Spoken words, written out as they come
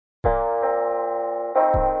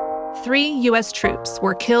3 U.S. troops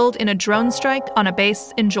were killed in a drone strike on a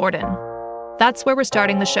base in Jordan. That's where we're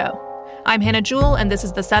starting the show. I'm Hannah Jewell, and this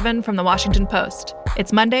is The 7 from The Washington Post.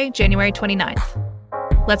 It's Monday, January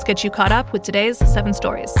 29th. Let's get you caught up with today's 7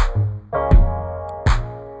 stories.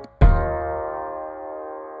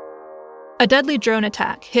 A deadly drone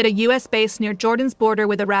attack hit a U.S. base near Jordan's border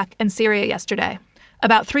with Iraq and Syria yesterday.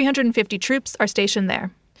 About 350 troops are stationed there.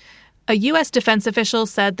 A U.S. defense official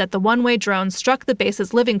said that the one-way drone struck the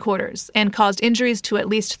base's living quarters and caused injuries to at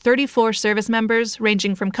least 34 service members,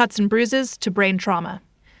 ranging from cuts and bruises to brain trauma.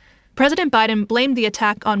 President Biden blamed the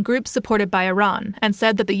attack on groups supported by Iran and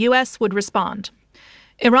said that the U.S. would respond.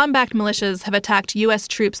 Iran-backed militias have attacked U.S.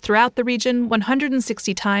 troops throughout the region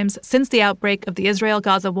 160 times since the outbreak of the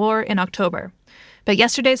Israel-Gaza war in October. But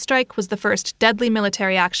yesterday's strike was the first deadly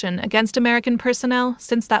military action against American personnel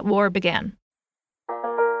since that war began.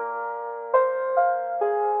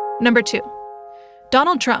 Number 2.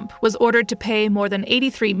 Donald Trump was ordered to pay more than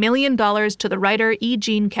 $83 million to the writer E.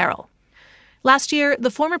 Jean Carroll. Last year,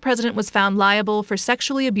 the former president was found liable for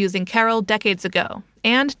sexually abusing Carroll decades ago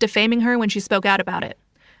and defaming her when she spoke out about it.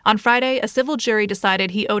 On Friday, a civil jury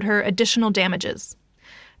decided he owed her additional damages.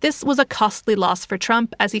 This was a costly loss for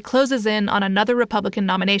Trump as he closes in on another Republican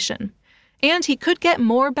nomination. And he could get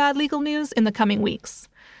more bad legal news in the coming weeks.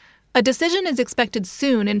 A decision is expected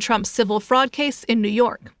soon in Trump's civil fraud case in New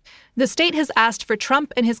York. The state has asked for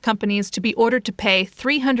Trump and his companies to be ordered to pay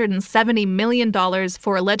 $370 million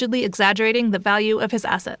for allegedly exaggerating the value of his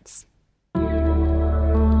assets.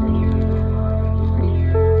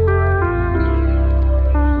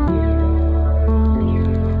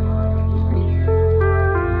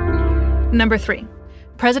 Number 3.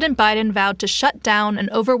 President Biden vowed to shut down an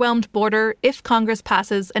overwhelmed border if Congress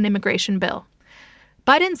passes an immigration bill.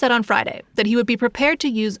 Biden said on Friday that he would be prepared to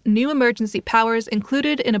use new emergency powers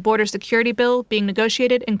included in a border security bill being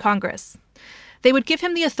negotiated in Congress. They would give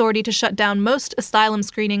him the authority to shut down most asylum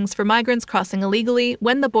screenings for migrants crossing illegally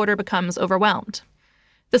when the border becomes overwhelmed.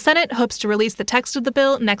 The Senate hopes to release the text of the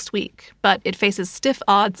bill next week, but it faces stiff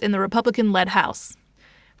odds in the Republican-led House.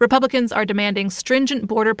 Republicans are demanding stringent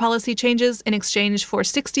border policy changes in exchange for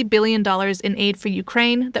 $60 billion in aid for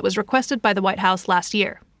Ukraine that was requested by the White House last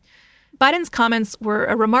year. Biden's comments were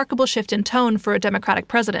a remarkable shift in tone for a Democratic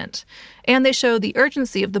president, and they show the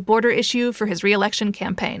urgency of the border issue for his re-election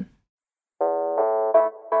campaign.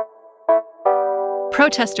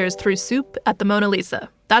 Protesters threw soup at the Mona Lisa.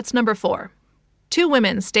 That's number 4. 2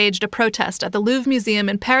 women staged a protest at the Louvre Museum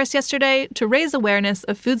in Paris yesterday to raise awareness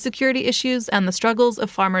of food security issues and the struggles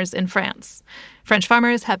of farmers in France. French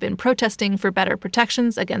farmers have been protesting for better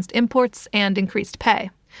protections against imports and increased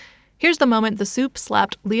pay. Here's the moment the soup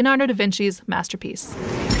slapped Leonardo da Vinci's masterpiece.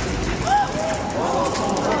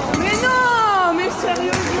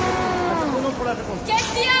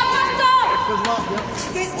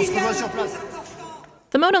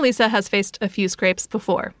 The Mona Lisa has faced a few scrapes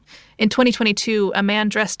before. In 2022, a man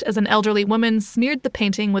dressed as an elderly woman smeared the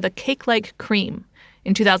painting with a cake-like cream.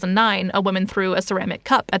 In 2009, a woman threw a ceramic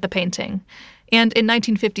cup at the painting. And in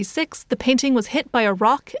 1956, the painting was hit by a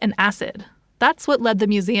rock and acid. That's what led the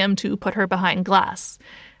museum to put her behind glass.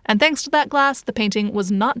 And thanks to that glass, the painting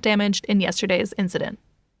was not damaged in yesterday's incident.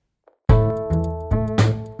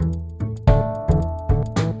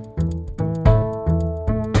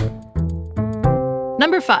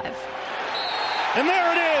 Number 5. And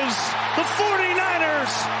there it is! The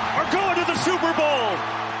 49ers are going to the Super Bowl!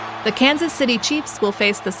 The Kansas City Chiefs will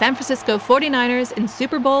face the San Francisco 49ers in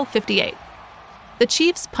Super Bowl 58. The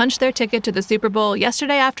Chiefs punched their ticket to the Super Bowl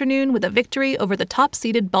yesterday afternoon with a victory over the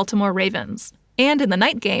top-seeded Baltimore Ravens. And in the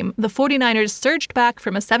night game, the 49ers surged back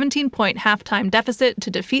from a 17-point halftime deficit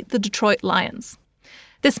to defeat the Detroit Lions.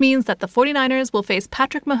 This means that the 49ers will face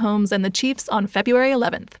Patrick Mahomes and the Chiefs on February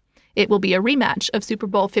 11th. It will be a rematch of Super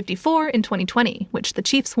Bowl 54 in 2020, which the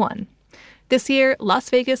Chiefs won. This year, Las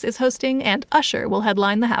Vegas is hosting, and Usher will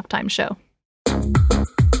headline the halftime show.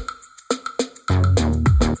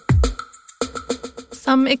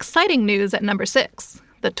 Some exciting news at number 6.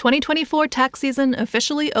 The 2024 tax season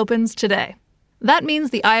officially opens today. That means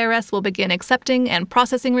the IRS will begin accepting and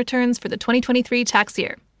processing returns for the 2023 tax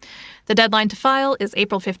year. The deadline to file is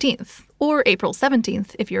April 15th, or April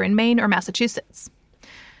 17th if you're in Maine or Massachusetts.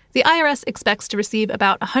 The IRS expects to receive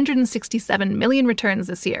about 167 million returns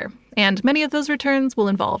this year, and many of those returns will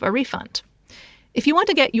involve a refund. If you want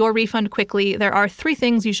to get your refund quickly, there are 3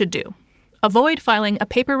 things you should do. Avoid filing a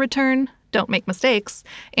paper return, don't make mistakes,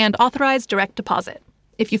 and authorize direct deposit.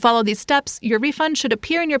 If you follow these steps, your refund should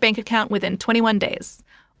appear in your bank account within 21 days,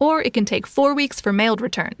 or it can take 4 weeks for mailed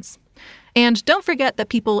returns. And don't forget that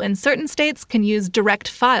people in certain states can use direct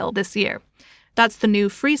file this year. That's the new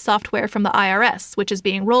free software from the IRS, which is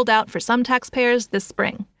being rolled out for some taxpayers this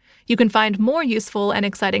spring. You can find more useful and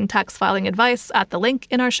exciting tax filing advice at the link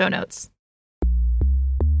in our show notes.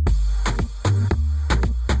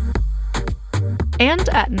 And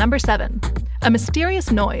at number 7, a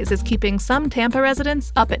mysterious noise is keeping some Tampa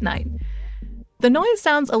residents up at night. The noise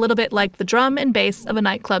sounds a little bit like the drum and bass of a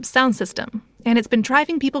nightclub's sound system, and it's been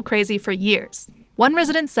driving people crazy for years. One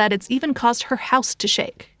resident said it's even caused her house to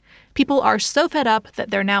shake. People are so fed up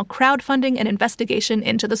that they're now crowdfunding an investigation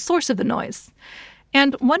into the source of the noise.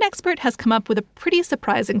 And one expert has come up with a pretty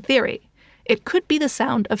surprising theory. It could be the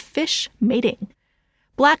sound of fish mating.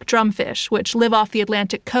 Black drumfish, which live off the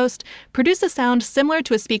Atlantic coast, produce a sound similar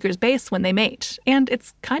to a speaker's bass when they mate, and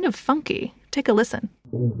it's kind of funky. Take a listen.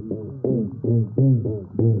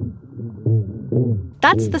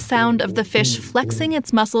 That's the sound of the fish flexing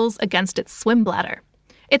its muscles against its swim bladder.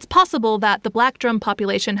 It's possible that the black drum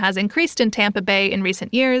population has increased in Tampa Bay in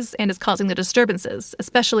recent years and is causing the disturbances,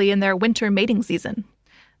 especially in their winter mating season.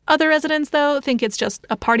 Other residents, though, think it's just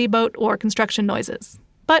a party boat or construction noises.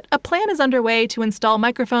 But a plan is underway to install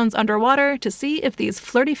microphones underwater to see if these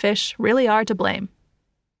flirty fish really are to blame.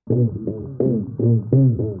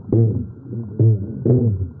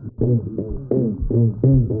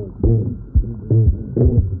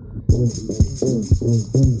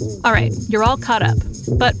 All right, you're all caught up.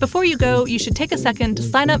 But before you go, you should take a second to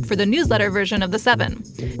sign up for the newsletter version of The 7.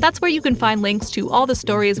 That's where you can find links to all the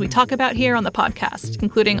stories we talk about here on the podcast,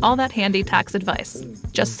 including all that handy tax advice.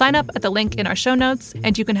 Just sign up at the link in our show notes,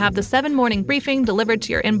 and you can have the 7 morning briefing delivered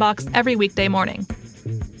to your inbox every weekday morning.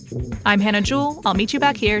 I'm Hannah Jewell. I'll meet you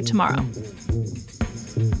back here tomorrow.